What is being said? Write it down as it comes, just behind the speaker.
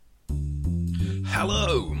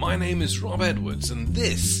Hello, my name is Rob Edwards, and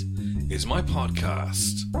this is my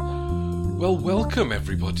podcast. Well, welcome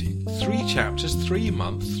everybody. 3 chapters, 3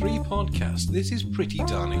 months, 3 podcasts. This is pretty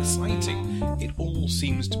darn exciting. It all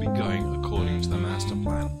seems to be going according to the master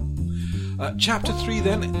plan. Chapter 3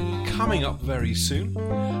 then, coming up very soon.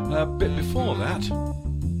 But before that,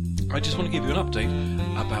 I just want to give you an update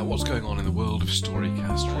about what's going on in the world of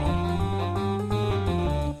Storycast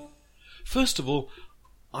Rob. First of all,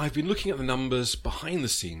 I've been looking at the numbers behind the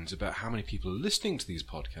scenes about how many people are listening to these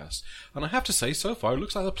podcasts, and I have to say, so far, it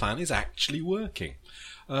looks like the plan is actually working.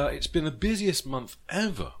 It's been the busiest month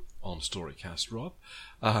ever on Storycast Rob.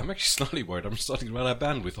 I'm actually slightly worried I'm starting to run out of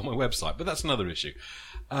bandwidth on my website, but that's another issue.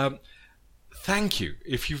 Thank you.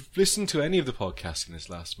 If you've listened to any of the podcasts in this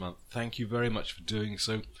last month, thank you very much for doing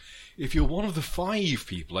so. If you're one of the 5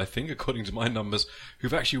 people, I think, according to my numbers,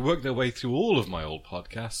 who've actually worked their way through all of my old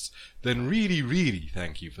podcasts, then really, really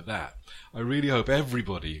thank you for that. I really hope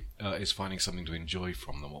everybody is finding something to enjoy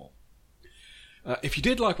from them all. If you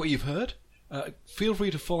did like what you've heard, feel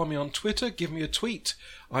free to follow me on Twitter, give me a tweet.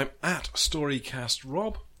 I'm at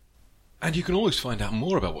StorycastRob, and you can always find out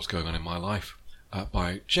more about what's going on in my life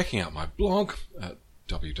by checking out my blog at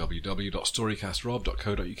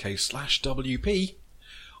www.storycastrob.co.uk/WP,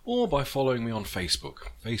 or by following me on Facebook,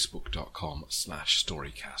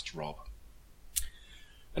 facebook.com/StorycastRob.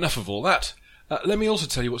 Enough of all that. Let me also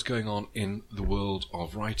tell you what's going on in the world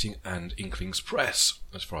of writing and Inklings Press,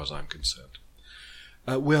 as far as I'm concerned.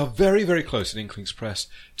 We are very, very close in Inklings Press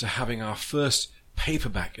to having our first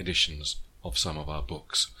paperback editions of some of our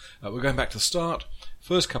books. We're going back to the start.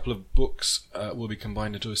 First couple of books will be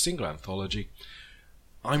combined into a single anthology.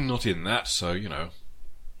 I'm not in that, so,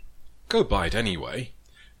 go buy it anyway.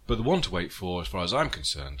 But the one to wait for, as far as I'm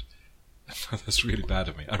concerned, that's really bad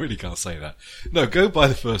of me. I really can't say that. No, go buy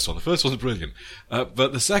the first one. The first one's brilliant.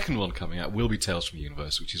 But the second one coming out will be Tales from the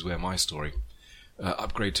Universe, which is where my story,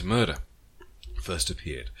 Upgrade to Murder, first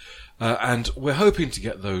appeared. And we're hoping to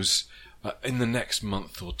get those in the next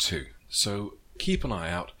month or 2. So keep an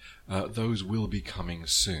eye out. Those will be coming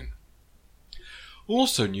soon.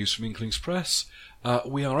 Also news from Inklings Press.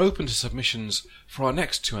 We are open to submissions for our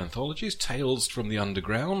next 2 anthologies, Tales from the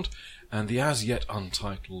Underground and the as yet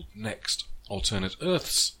untitled next Alternate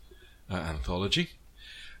Earths anthology.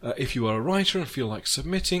 If you are a writer and feel like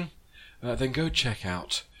submitting, then go check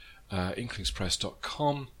out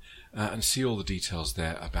inklingspress.com and see all the details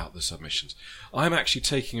there about the submissions. I'm actually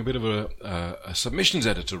taking a bit of a submissions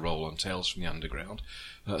editor role on Tales from the Underground,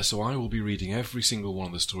 so I will be reading every single one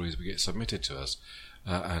of the stories we get submitted to us,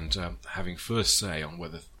 and having first say on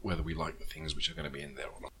whether we like the things which are going to be in there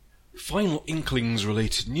or not. Final Inklings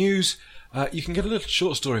related news. You can get a little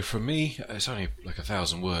short story from me. It's only like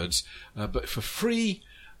 1,000 words, but for free.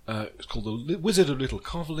 It's called The Wizard of Little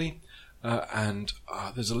Coverley, and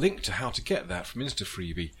there's a link to how to get that from Insta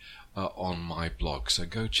Freebie on my blog, so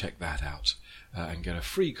go check that out and get a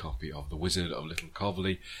free copy of The Wizard of Little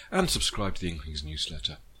Coverley and subscribe to the Inklings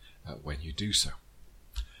newsletter when you do so.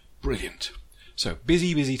 Brilliant. So,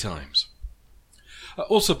 busy times.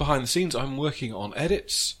 Also behind the scenes, I'm working on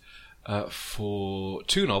edits for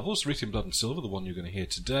 2 novels, Writ in Blood and Silver, the one you're going to hear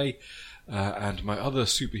today, and my other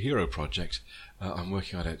superhero project. I'm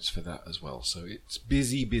working on edits for that as well, so it's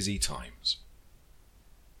busy times.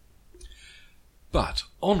 But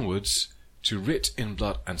onwards to Writ in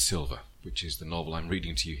Blood and Silver, which is the novel I'm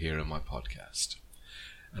reading to you here in my podcast.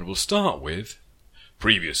 And we'll start with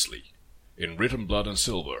Previously in Writ in Blood and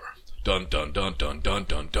Silver. Dun dun dun dun dun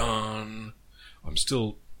dun dun. I'm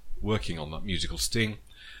still working on that musical sting.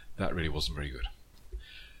 That really wasn't very good.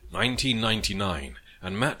 1999,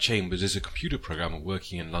 and Matt Chambers is a computer programmer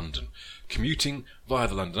working in London, commuting via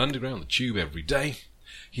the London Underground, the Tube, every day.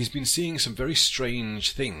 He's been seeing some very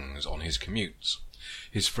strange things on his commutes.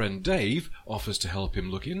 His friend Dave offers to help him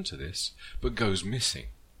look into this, but goes missing.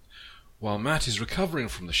 While Matt is recovering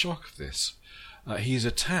from the shock of this, he is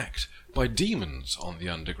attacked by demons on the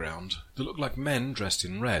Underground that look like men dressed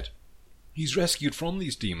in red. He's rescued from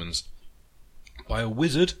these demons by a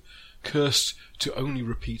wizard cursed to only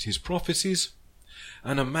repeat his prophecies,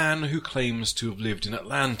 and a man who claims to have lived in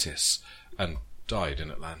Atlantis and died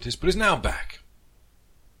in Atlantis, but is now back.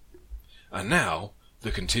 And now,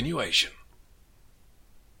 the continuation.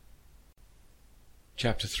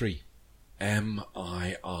 Chapter 3.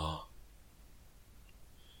 MiR.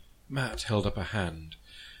 Matt held up a hand.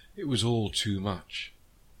 It was all too much.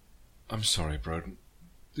 I'm sorry, Broden.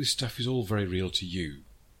 This stuff is all very real to you.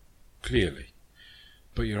 Clearly.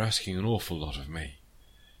 But you're asking an awful lot of me.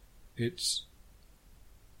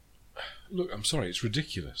 Look, I'm sorry, it's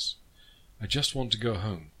ridiculous. I just want to go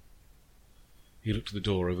home. He looked at the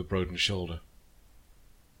door over Broden's shoulder.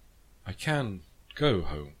 I can go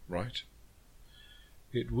home, right?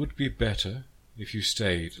 It would be better if you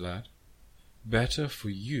stayed, lad. Better for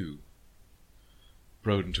you.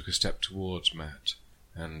 Broden took a step towards Matt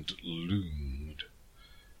and loomed.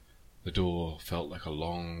 The door felt like a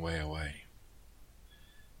long way away.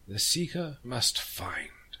 The seeker must find,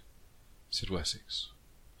 said Wessex.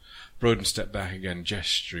 Broden stepped back again,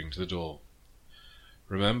 gesturing to the door.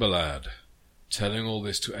 Remember, lad, telling all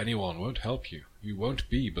this to anyone won't help you. You won't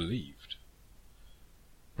be believed.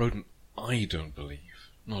 Broden, I don't believe,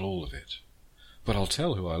 not all of it. But I'll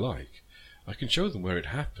tell who I like. I can show them where it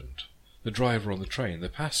happened. The driver on the train, the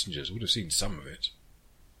passengers would have seen some of it.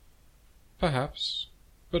 Perhaps,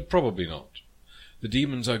 but probably not. The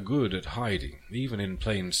demons are good at hiding, even in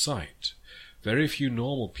plain sight. Very few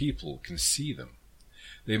normal people can see them.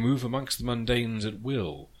 They move amongst the mundanes at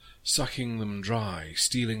will, sucking them dry,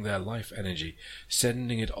 stealing their life energy,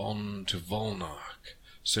 sending it on to Volnark,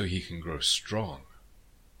 so he can grow strong.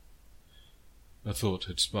 A thought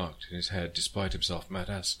had sparked in his head. Despite himself, Matt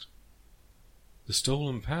asked, The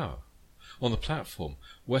stolen power? On the platform,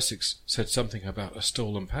 Wessex said something about a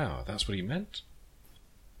stolen power. That's what he meant?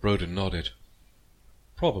 Broden nodded.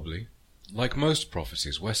 Probably. Like most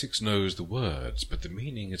prophecies, Wessex knows the words, but the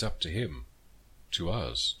meaning is up to him, to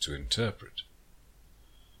us, to interpret.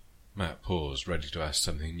 Matt paused, ready to ask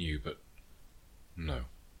something new, but no,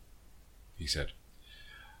 he said.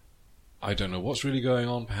 I don't know what's really going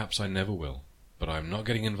on, perhaps I never will, but I'm not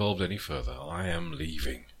getting involved any further. I am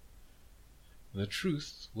leaving. The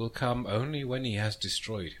truth will come only when he has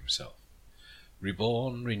destroyed himself.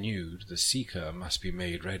 Reborn, renewed, the seeker must be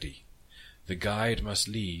made ready. The guide must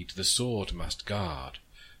lead, the sword must guard,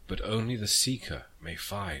 but only the seeker may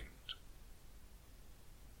find.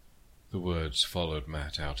 The words followed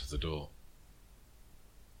Matt out of the door.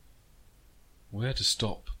 Where to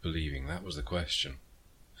stop believing, that was the question.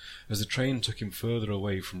 As the train took him further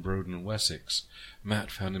away from Broden and Wessex, Matt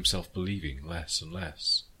found himself believing less and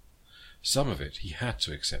less. Some of it he had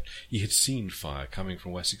to accept. He had seen fire coming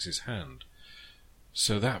from Wessex's hand.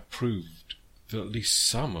 So that proved that at least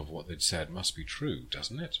some of what they'd said must be true,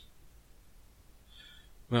 doesn't it?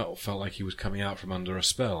 Matt felt like he was coming out from under a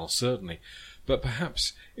spell, certainly, but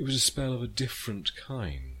perhaps it was a spell of a different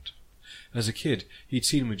kind. As a kid, he'd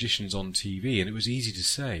seen magicians on TV, and it was easy to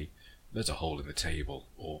say, there's a hole in the table,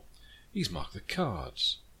 or he's marked the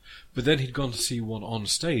cards. But then he'd gone to see one on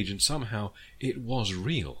stage, and somehow it was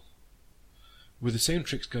real. With the same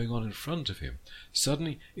tricks going on in front of him,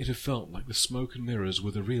 suddenly it had felt like the smoke and mirrors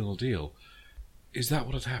were the real deal. Is that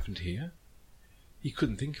what had happened here? He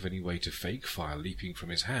couldn't think of any way to fake fire leaping from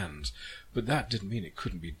his hands, but that didn't mean it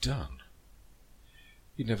couldn't be done.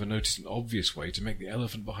 He'd never noticed an obvious way to make the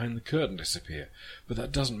elephant behind the curtain disappear, but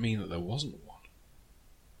that doesn't mean that there wasn't one.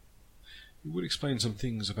 It would explain some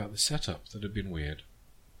things about the setup that had been weird.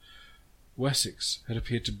 Wessex had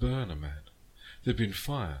appeared to burn a man. There'd been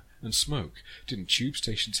fire and smoke. Didn't tube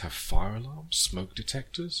stations have fire alarms, smoke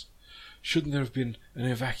detectors? Shouldn't there have been an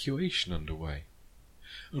evacuation underway?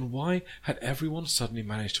 And why had everyone suddenly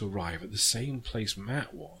managed to arrive at the same place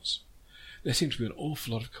Matt was? There seemed to be an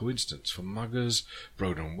awful lot of coincidence for muggers,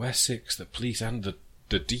 Broden Wessex, the police, and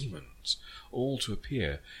the demons, all to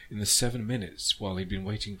appear in the 7 minutes while he'd been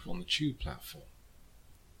waiting on the tube platform.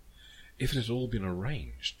 If it had all been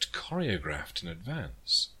arranged, choreographed in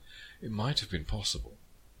advance, it might have been possible.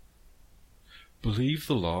 Believe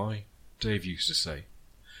the lie, Dave used to say.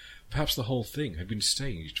 Perhaps the whole thing had been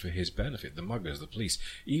staged for his benefit. The muggers, the police,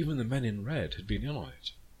 even the men in red had been in on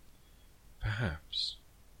it. Perhaps.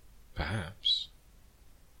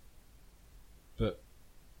 But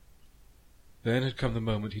then had come the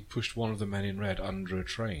moment he'd pushed one of the men in red under a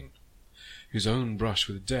train. His own brush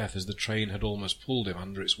with death as the train had almost pulled him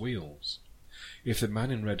under its wheels. If the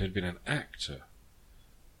man in red had been an actor,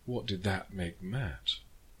 what did that make Matt?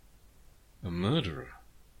 A murderer?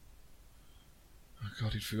 Oh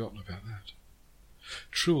God, he'd forgotten about that.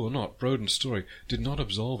 True or not, Broden's story did not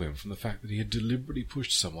absolve him from the fact that he had deliberately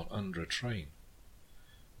pushed someone under a train.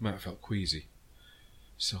 Matt felt queasy.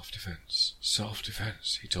 Self-defence,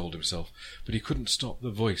 self-defence, he told himself, but he couldn't stop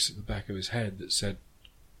the voice at the back of his head that said,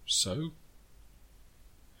 so?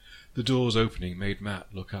 The door's opening made Matt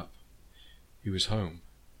look up. He was home.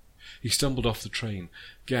 He stumbled off the train,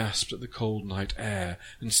 gasped at the cold night air,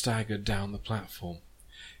 and staggered down the platform.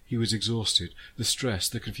 He was exhausted. The stress,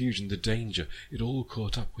 the confusion, the danger, it all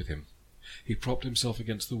caught up with him. He propped himself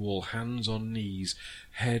against the wall, hands on knees,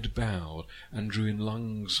 head bowed, and drew in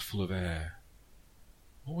lungs full of air.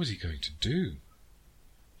 What was he going to do?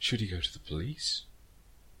 Should he go to the police?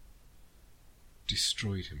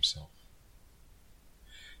 Destroyed himself.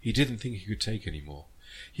 He didn't think he could take any more.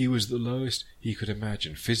 He was the lowest he could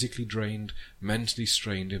imagine, physically drained, mentally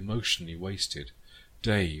strained, emotionally wasted.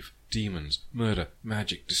 Dave, demons, murder,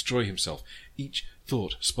 magic, destroy himself. Each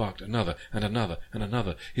thought sparked another, and another, and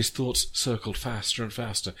another. His thoughts circled faster and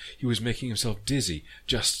faster. He was making himself dizzy,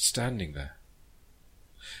 just standing there.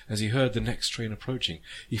 As he heard the next train approaching,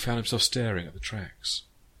 he found himself staring at the tracks.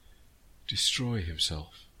 Destroy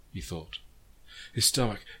himself, he thought. His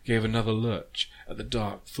stomach gave another lurch at the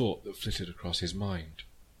dark thought that flitted across his mind.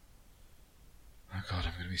 Oh God,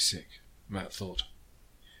 I'm going to be sick, Matt thought.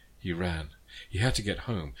 He ran. He had to get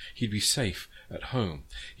home. He'd be safe at home.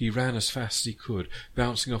 He ran as fast as he could,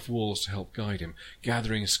 bouncing off walls to help guide him,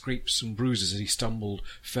 gathering scrapes and bruises as he stumbled,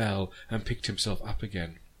 fell, and picked himself up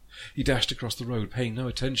again. He dashed across the road, paying no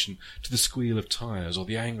attention to the squeal of tyres or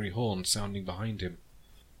the angry horn sounding behind him.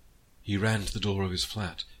 He ran to the door of his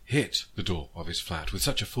flat, hit the door of his flat with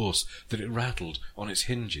such a force that it rattled on its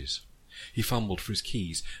hinges. He fumbled for his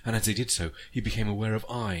keys, and as he did so, he became aware of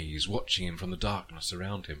eyes watching him from the darkness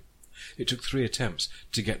around him. It took 3 attempts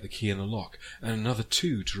to get the key in the lock, and another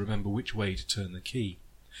 2 to remember which way to turn the key.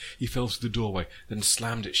 He fell through the doorway, then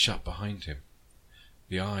slammed it shut behind him.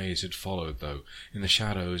 The eyes had followed, though, in the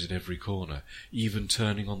shadows at every corner. Even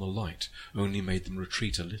turning on the light only made them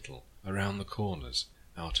retreat a little, around the corners,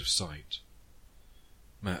 out of sight.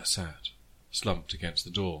 Matt sat, slumped against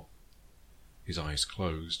the door. His eyes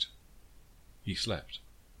closed. He slept.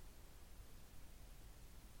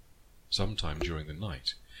 Sometime during the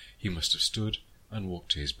night, he must have stood and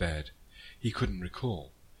walked to his bed. He couldn't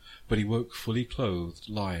recall, but he woke fully clothed,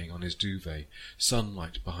 lying on his duvet,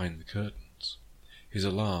 sunlight behind the curtains. His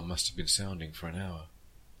alarm must have been sounding for an hour.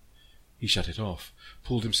 He shut it off,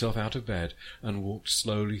 pulled himself out of bed, and walked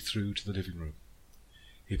slowly through to the living room.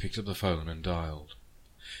 He picked up the phone and dialed.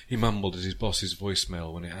 He mumbled at his boss's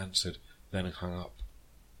voicemail when it answered, then hung up.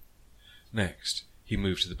 Next, he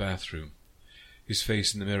moved to the bathroom. His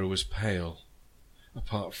face in the mirror was pale,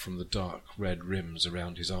 apart from the dark red rims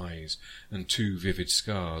around his eyes and 2 vivid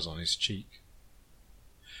scars on his cheek.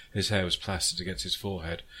 His hair was plastered against his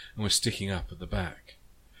forehead and was sticking up at the back.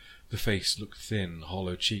 The face looked thin,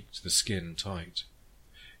 hollow-cheeked, the skin tight.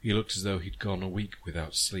 He looked as though he'd gone a week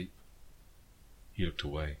without sleep. He looked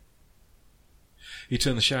away. He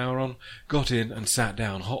turned the shower on, got in and sat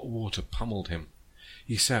down. Hot water pummeled him.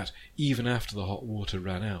 He sat even after the hot water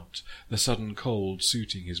ran out, the sudden cold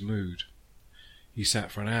suiting his mood. He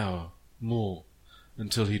sat for an hour, more,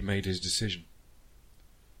 until he'd made his decision.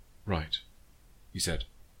 Right, he said.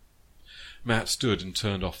 Matt stood and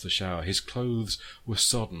turned off the shower. His clothes were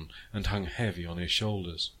sodden and hung heavy on his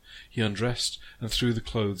shoulders. He undressed and threw the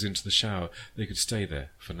clothes into the shower. They could stay there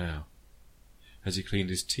for now. As he cleaned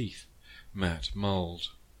his teeth, Matt mulled.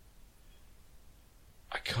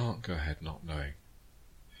 I can't go ahead not knowing.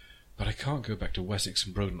 But I can't go back to Wessex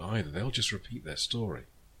and Broden either. They'll just repeat their story.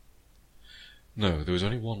 No, there was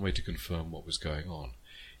only one way to confirm what was going on.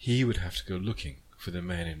 He would have to go looking for the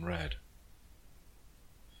men in red.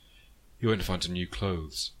 He went to find some new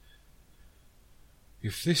clothes.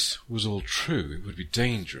 If this was all true, it would be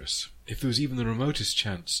dangerous. If there was even the remotest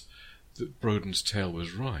chance that Broden's tale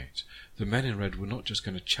was right, the men in red were not just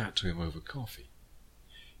going to chat to him over coffee.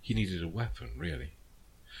 He needed a weapon, really.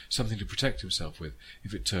 Something to protect himself with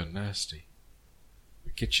if it turned nasty.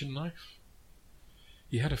 A kitchen knife?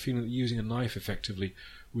 He had a feeling that using a knife effectively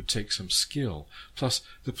would take some skill. Plus,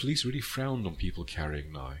 the police really frowned on people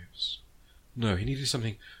carrying knives. No, he needed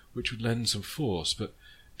something which would lend some force, but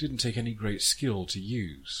didn't take any great skill to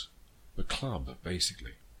use. A club,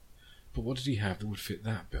 basically. But what did he have that would fit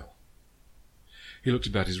that bill? He looked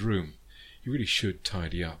about his room. He really should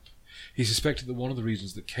tidy up. He suspected that one of the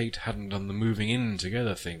reasons that Kate hadn't done the moving in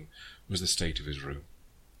together thing was the state of his room.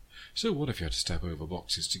 So what if he had to step over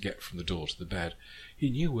boxes to get from the door to the bed? He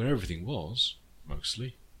knew where everything was,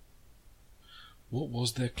 mostly. What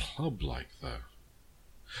was their club like, though?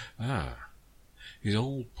 Ah, his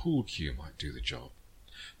old pool cue might do the job.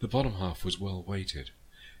 The bottom half was well weighted.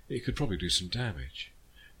 It could probably do some damage.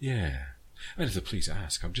 Yeah, and if the police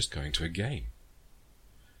ask, I'm just going to a game.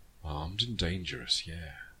 Armed and dangerous,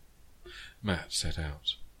 yeah. Matt set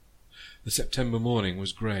out. The September morning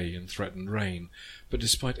was grey and threatened rain, but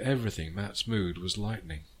despite everything, Matt's mood was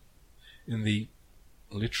lightening. In the,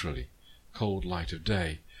 literally, cold light of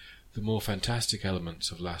day, the more fantastic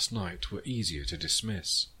elements of last night were easier to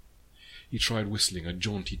dismiss. He tried whistling a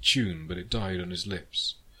jaunty tune, but it died on his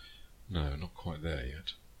lips. No, not quite there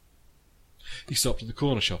yet. He stopped at the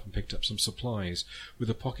corner shop and picked up some supplies. With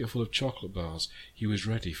a pocket full of chocolate bars, he was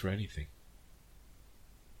ready for anything.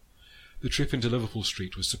 The trip into Liverpool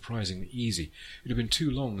Street was surprisingly easy. It had been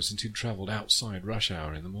too long since he'd travelled outside rush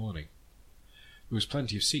hour in the morning. There was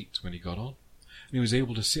plenty of seats when he got on, and he was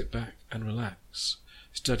able to sit back and relax,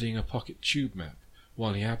 studying a pocket tube map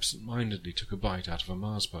while he absent-mindedly took a bite out of a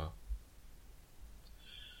Mars bar.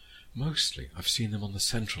 Mostly I've seen them on the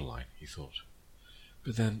Central line, he thought,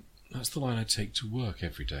 but then that's the line I take to work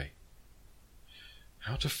every day.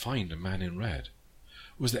 How to find a man in red?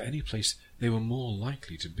 Was there any place they were more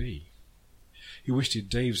likely to be? He wished he had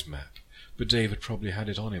Dave's map, but Dave had probably had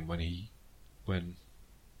it on him when...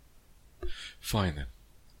 Fine then.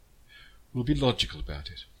 We'll be logical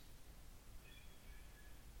about it.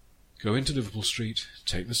 Go into Liverpool Street,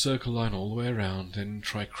 take the Circle line all the way around, then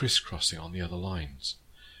try crisscrossing on the other lines.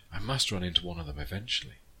 I must run into one of them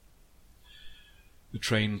eventually. The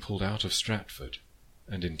train pulled out of Stratford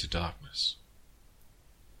and into darkness.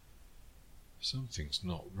 Something's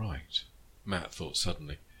not right, Matt thought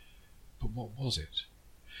suddenly. But what was it?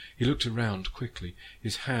 He looked around quickly,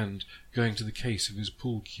 his hand going to the case of his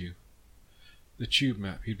pool cue. The tube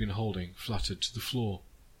map he'd been holding fluttered to the floor.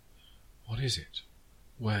 What is it?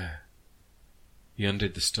 Where? He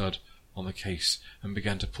undid the stud on the case and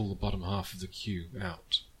began to pull the bottom half of the cue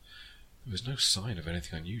out. There was no sign of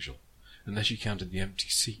anything unusual, unless you counted the empty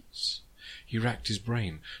seats. He racked his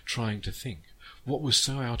brain, trying to think. What was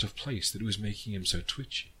so out of place that it was making him so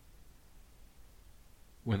twitchy?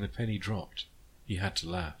 When the penny dropped, he had to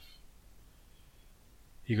laugh.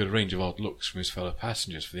 He got a range of odd looks from his fellow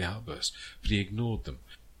passengers for the outburst, but he ignored them,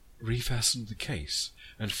 refastened the case,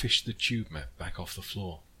 and fished the tube map back off the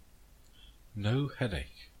floor. No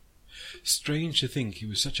headache. Strange to think it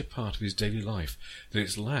was such a part of his daily life that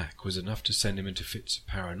its lack was enough to send him into fits of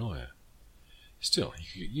paranoia. Still, he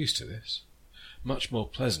could get used to this. Much more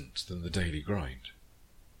pleasant than the daily grind.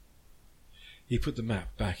 He put the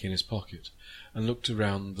map back in his pocket and looked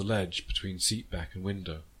around the ledge between seat back and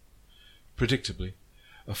window. Predictably,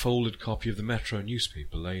 a folded copy of the Metro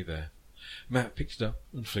newspaper lay there. Matt picked it up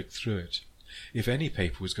and flicked through it. If any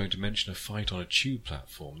paper was going to mention a fight on a tube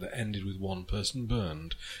platform that ended with one person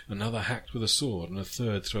burned, another hacked with a sword, and a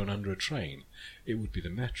third thrown under a train, it would be the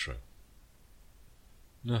Metro.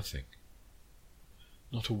 Nothing.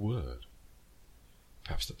 Not a word.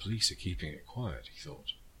 Perhaps the police are keeping it quiet, he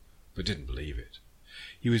thought, but didn't believe it.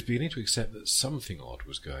 He was beginning to accept that something odd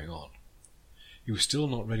was going on. He was still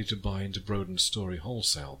not ready to buy into Broden's story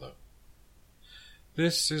wholesale, though.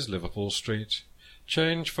 This is Liverpool Street.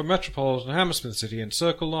 Change for Metropolitan Hammersmith City and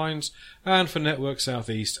Circle lines, and for Network South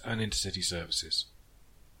East and intercity services.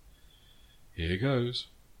 Here goes,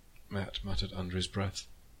 Matt muttered under his breath.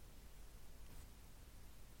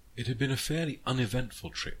 It had been a fairly uneventful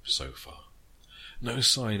trip so far. No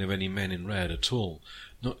sign of any men in red at all,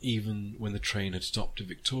 not even when the train had stopped at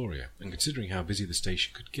Victoria, and considering how busy the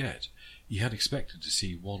station could get, he had expected to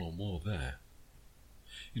see one or more there.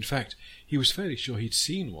 In fact, he was fairly sure he'd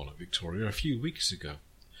seen one at Victoria a few weeks ago.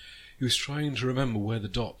 He was trying to remember where the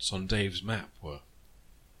dots on Dave's map were.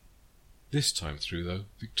 This time through, though,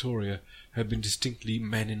 Victoria had been distinctly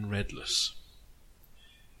men-in-redless.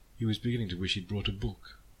 He was beginning to wish he'd brought a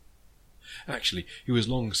book. Actually, he was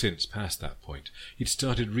long since past that point. He'd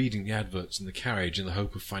started reading the adverts in the carriage in the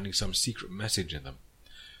hope of finding some secret message in them.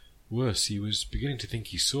 Worse, he was beginning to think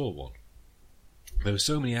he saw one. There were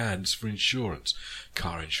so many ads for insurance,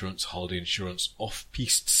 car insurance, holiday insurance,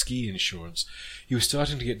 off-piste ski insurance. He was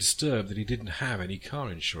starting to get disturbed that he didn't have any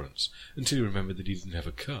car insurance, until he remembered that he didn't have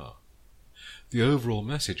a car. The overall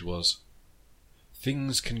message was,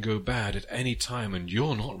 things can go bad at any time and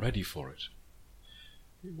you're not ready for it.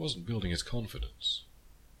 It wasn't building his confidence.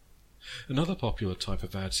 Another popular type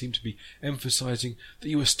of ad seemed to be emphasizing that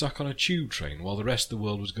you were stuck on a tube train while the rest of the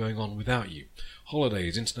world was going on without you.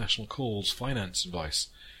 Holidays, international calls, finance advice.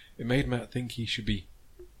 It made Matt think he should be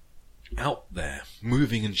out there,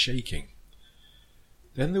 moving and shaking.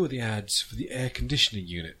 Then there were the ads for the air conditioning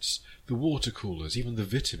units, the water coolers, even the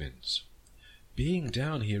vitamins. Being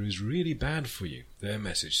down here is really bad for you, their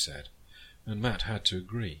message said, and Matt had to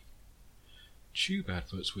agree. Tube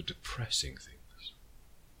adverts were depressing things.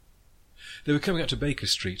 They were coming up to Baker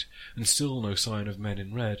Street, and still no sign of men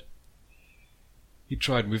in red. He'd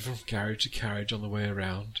tried moving from carriage to carriage on the way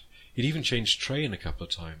around. He'd even changed train a couple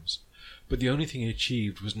of times, but the only thing he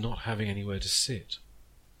achieved was not having anywhere to sit.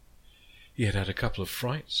 He had had a couple of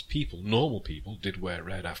frights. Normal people, did wear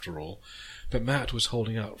red after all, but Matt was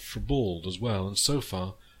holding out for bald as well, and so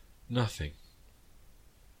far, nothing.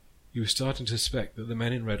 He was starting to suspect that the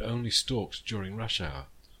men in red only stalked during rush hour,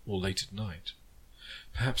 or late at night.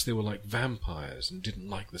 Perhaps they were like vampires and didn't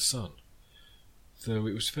like the sun, though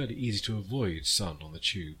it was fairly easy to avoid sun on the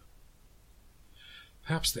tube.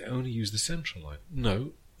 Perhaps they only used the Central line.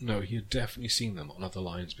 No, he had definitely seen them on other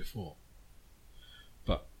lines before.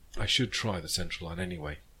 But I should try the Central Line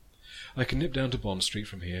anyway. I can nip down to Bond Street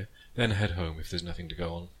from here, then head home if there's nothing to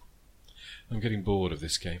go on. I'm getting bored of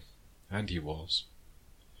this game. And he was.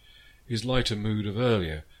 His lighter mood of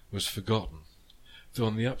earlier was forgotten, though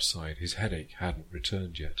on the upside his headache hadn't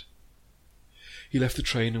returned yet. He left the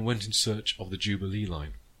train and went in search of the Jubilee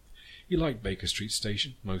line. He liked Baker Street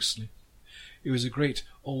Station, mostly. It was a great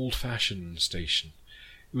old-fashioned station.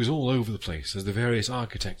 It was all over the place, as the various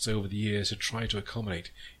architects over the years had tried to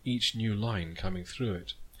accommodate each new line coming through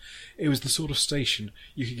it. It was the sort of station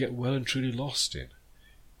you could get well and truly lost in,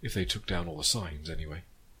 if they took down all the signs, anyway.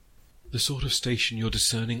 The sort of station your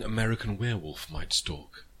discerning American werewolf might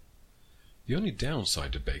stalk. The only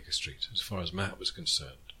downside to Baker Street, as far as Matt was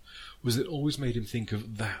concerned, was that it always made him think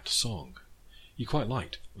of that song. He quite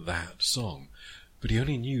liked that song, but he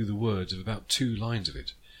only knew the words of about 2 lines of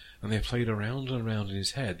it, and they played around and around in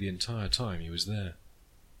his head the entire time he was there.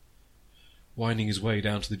 Winding his way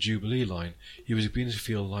down to the Jubilee line, he was beginning to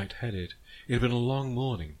feel light-headed. It had been a long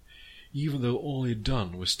morning. Even though all he had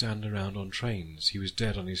done was stand around on trains, he was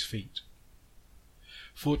dead on his feet.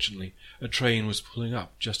 Fortunately, a train was pulling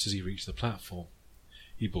up just as he reached the platform.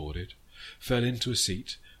 He boarded, fell into a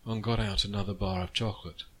seat, and got out another bar of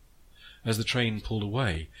chocolate. As the train pulled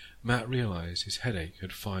away, Matt realized his headache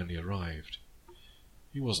had finally arrived.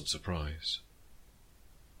 He wasn't surprised.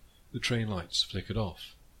 The train lights flickered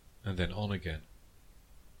off, and then on again.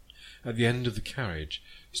 At the end of the carriage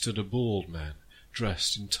stood a bald man,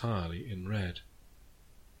 dressed entirely in red.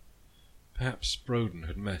 Perhaps Broden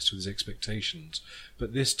had messed with his expectations,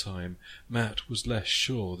 but this time Matt was less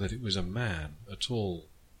sure that it was a man at all.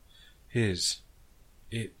 Its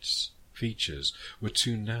features were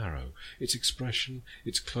too narrow. Its expression,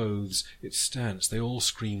 its clothes, its stance, they all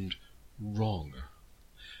screamed wrong.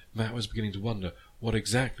 Matt was beginning to wonder what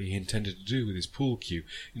exactly he intended to do with his pool cue.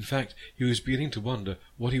 In fact, he was beginning to wonder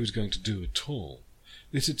what he was going to do at all.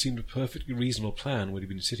 This had seemed a perfectly reasonable plan when he had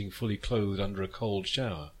been sitting fully clothed under a cold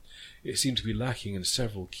shower. It seemed to be lacking in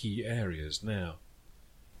several key areas now.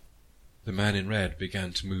 The man in red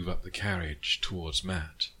began to move up the carriage towards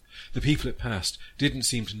Matt. The people it passed didn't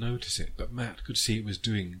seem to notice it, but Matt could see it was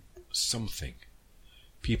doing something.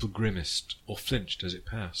 People grimaced or flinched as it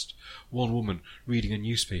passed. One woman, reading a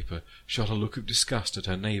newspaper, shot a look of disgust at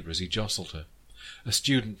her neighbour as he jostled her. A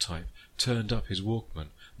student type turned up his Walkman,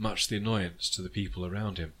 much to the annoyance to the people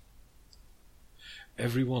around him.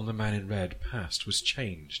 Every one the man in red passed was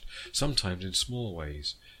changed, sometimes in small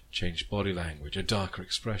ways, changed body language, a darker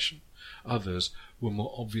expression. Others were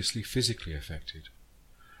more obviously physically affected.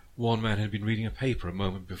 One man had been reading a paper a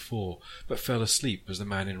moment before, but fell asleep as the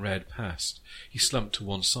man in red passed. He slumped to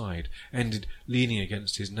one side, ended leaning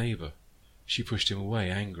against his neighbour. She pushed him away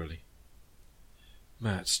angrily.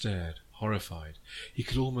 Matt stared, horrified. He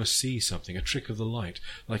could almost see something, a trick of the light,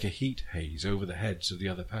 like a heat haze over the heads of the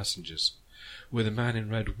other passengers. Where the man in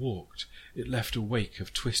red walked, it left a wake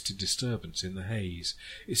of twisted disturbance in the haze.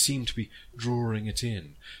 It seemed to be drawing it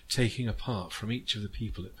in, taking a part from each of the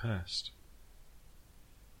people it passed.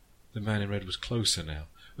 The man in red was closer now,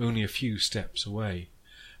 only a few steps away.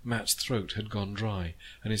 Matt's throat had gone dry,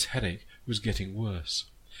 and his headache was getting worse.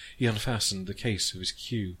 He unfastened the case of his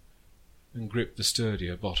cue, and gripped the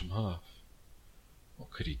sturdier bottom half.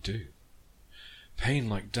 What could he do? Pain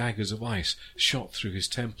like daggers of ice shot through his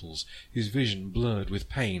temples, his vision blurred with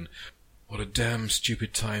pain. What a damn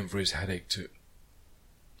stupid time for his headache to...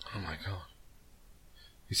 Oh my God.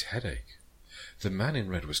 His headache. The man in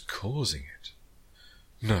red was causing it.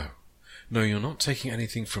 No, you're not taking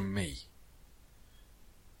anything from me.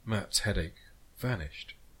 Matt's headache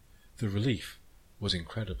vanished. The relief was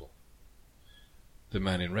incredible. The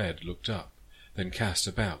man in red looked up, then cast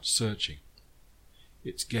about, searching.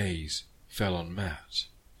 Its gaze fell on Matt.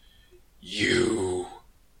 "You!"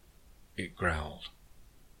 it growled.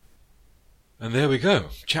 And there we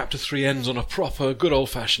go. Chapter 3 ends on a proper, good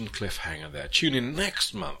old-fashioned cliffhanger there. Tune in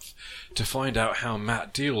next month to find out how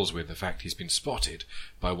Matt deals with the fact he's been spotted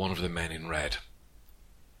by one of the men in red.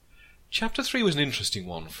 Chapter 3 was an interesting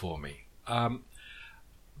one for me.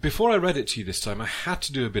 Before I read it to you this time, I had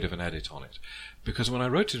to do a bit of an edit on it, because when I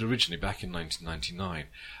wrote it originally back in 1999,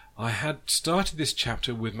 I had started this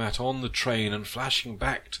chapter with Matt on the train and flashing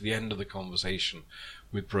back to the end of the conversation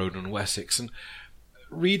with Broden and Wessex, and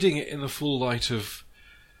reading it in the full light of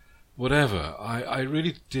whatever, I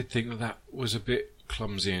really did think that was a bit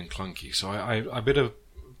clumsy and clunky, so I did a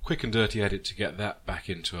quick and dirty edit to get that back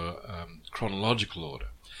into a chronological order.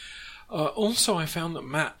 Also, I found that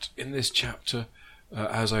Matt, in this chapter,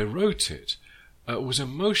 as I wrote it, was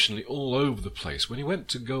emotionally all over the place. When he went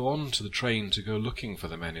to go on to the train to go looking for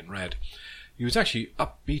the men in red, he was actually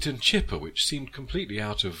upbeat and chipper, which seemed completely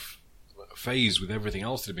out of phase with everything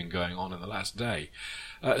else that had been going on in the last day.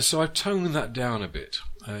 So I've toned that down a bit.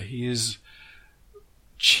 He is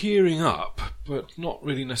cheering up, but not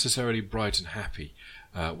really necessarily bright and happy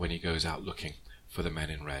when he goes out looking for the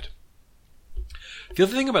men in red. The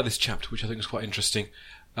other thing about this chapter, which I think is quite interesting,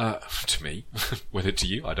 to me, whether to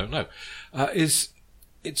you, I don't know, is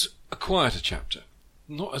it's a quieter chapter.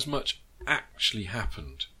 Not as much actually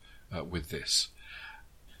happened with this.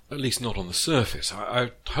 At least not on the surface.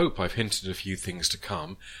 I hope I've hinted a few things to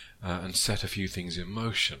come and set a few things in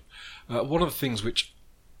motion. One of the things which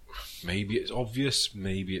maybe it's obvious,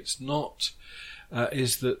 maybe it's not,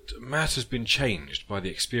 is that Matt has been changed by the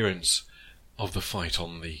experience of the fight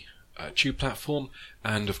on the tube platform,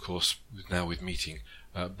 and of course now with meeting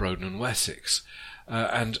Broden and Wessex.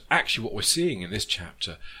 And actually what we're seeing in this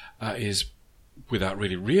chapter is, without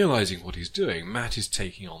really realising what he's doing, Matt is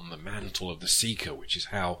taking on the mantle of the Seeker, which is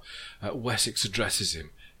how Wessex addresses him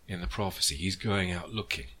in the prophecy. He's going out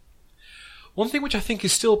looking. One thing which I think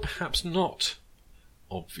is still perhaps not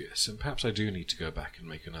obvious, and perhaps I do need to go back and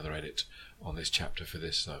make another edit on this chapter for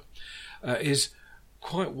this though, is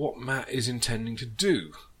quite what Matt is intending to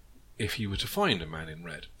do if he were to find a man in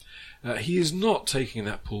red. He is not taking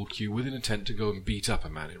that pool cue with an intent to go and beat up a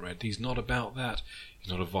man in red. He's not about that.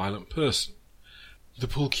 He's not a violent person. The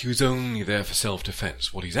pool cue is only there for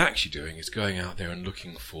self-defence. What he's actually doing is going out there and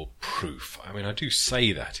looking for proof. I mean, I do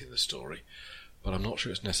say that in the story, but I'm not sure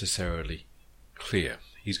it's necessarily clear.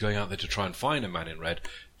 He's going out there to try and find a man in red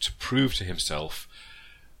to prove to himself,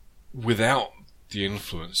 without the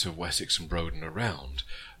influence of Wessex and Broden around,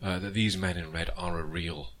 that these men in red are a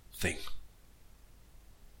real thing.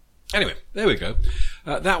 Anyway, there we go.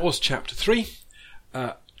 That was Chapter 3.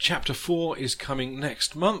 Chapter 4 is coming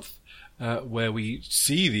next month, where we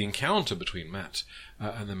see the encounter between Matt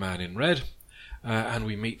and the man in red, and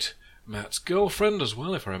we meet Matt's girlfriend as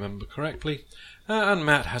well, if I remember correctly, and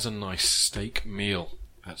Matt has a nice steak meal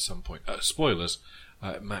at some point. Spoilers,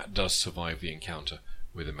 Matt does survive the encounter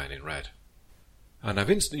with the man in red. And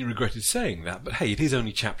I've instantly regretted saying that, but hey, it is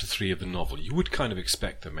only Chapter 3 of the novel. You would kind of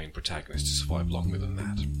expect the main protagonist to survive longer than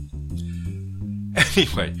that.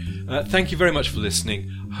 Anyway, thank you very much for listening.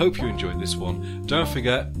 Hope you enjoyed this one. Don't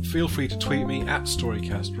forget, feel free to tweet me at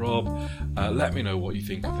StorycastRob. Let me know what you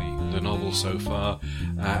think of the novel so far,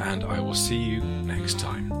 and I will see you next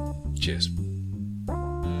time. Cheers.